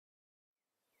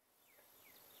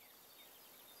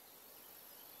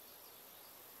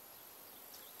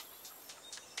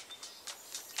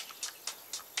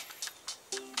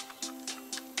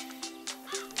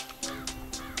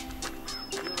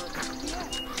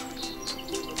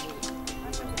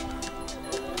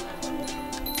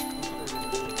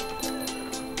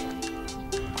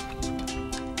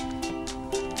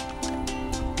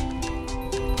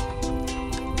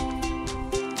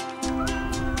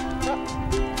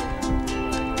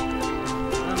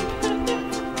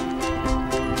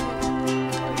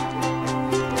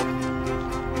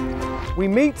We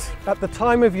meet at the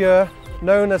time of year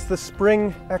known as the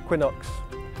spring equinox,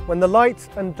 when the light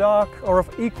and dark are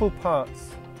of equal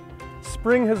parts.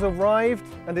 Spring has arrived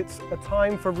and it's a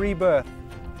time for rebirth.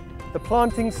 The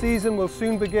planting season will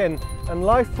soon begin and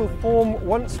life will form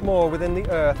once more within the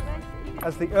earth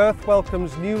as the earth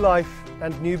welcomes new life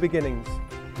and new beginnings.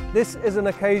 This is an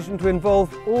occasion to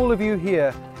involve all of you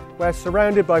here, where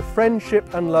surrounded by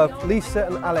friendship and love, Lisa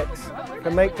and Alex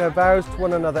can make their vows to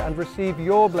one another and receive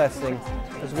your blessing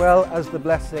as well as the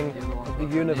blessing of the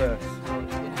universe.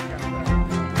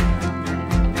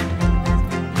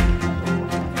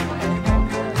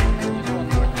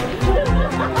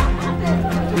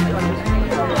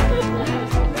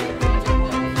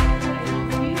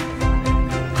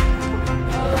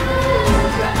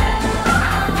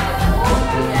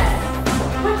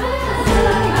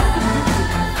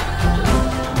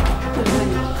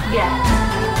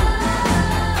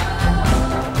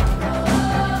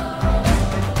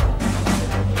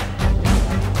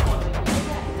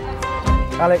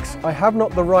 Alex, I have not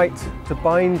the right to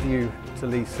bind you to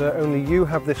Lisa, only you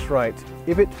have this right.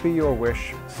 If it be your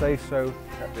wish, say so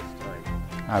at this time.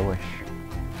 I wish.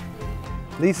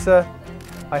 Lisa,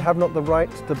 I have not the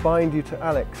right to bind you to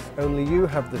Alex, only you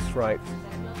have this right.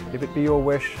 If it be your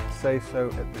wish, say so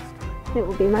at this time. It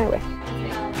will be my wish.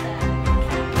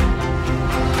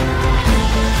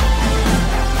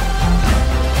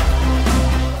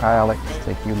 I, Alex,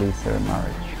 take you, Lisa, in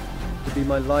marriage. To be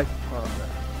my life partner.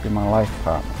 Be my life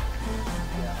partner.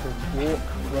 To walk,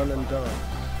 run and dance.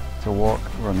 To walk,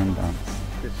 run and dance.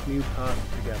 This new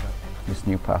path together. This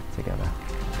new path together.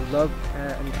 To love,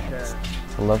 care and share.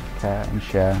 To love, care and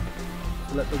share.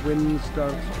 To let the winds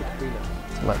dance between us.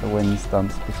 To let the winds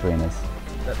dance between us.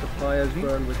 Let the fires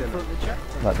burn within us.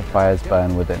 Let the fires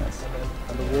burn within us.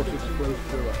 And the waters flow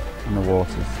through us. And the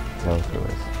waters flow through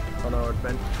us. On our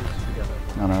adventures together.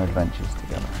 On our adventures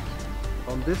together.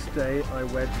 On this day I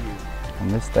wed you. On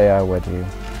this day I wed you.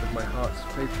 With my heart's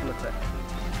faithful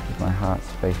affections. With my heart's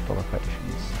faithful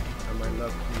affections. And my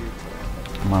love to you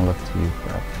forever. And my love to you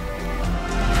forever.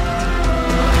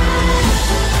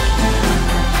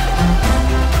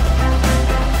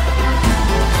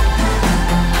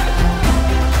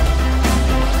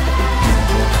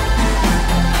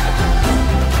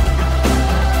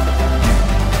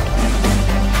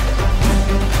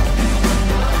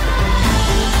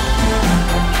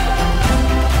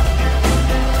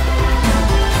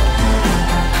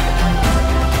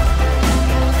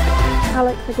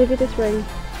 Alex, I give you this ring.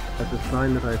 As a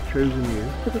sign that I have chosen you.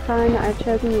 As a sign that I have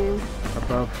chosen you.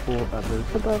 Above all others.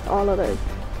 Above all others.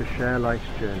 To share life's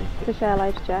journey. To share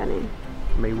life's journey.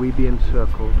 May we be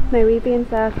encircled. May we be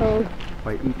encircled.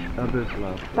 By each other's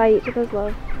love. By each other's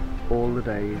love. All the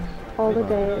days. All the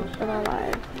days of our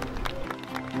lives.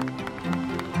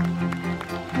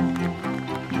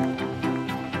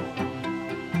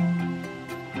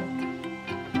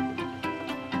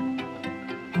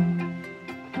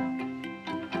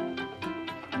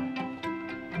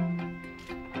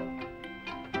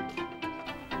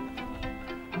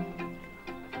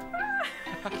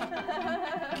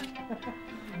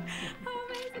 Oh,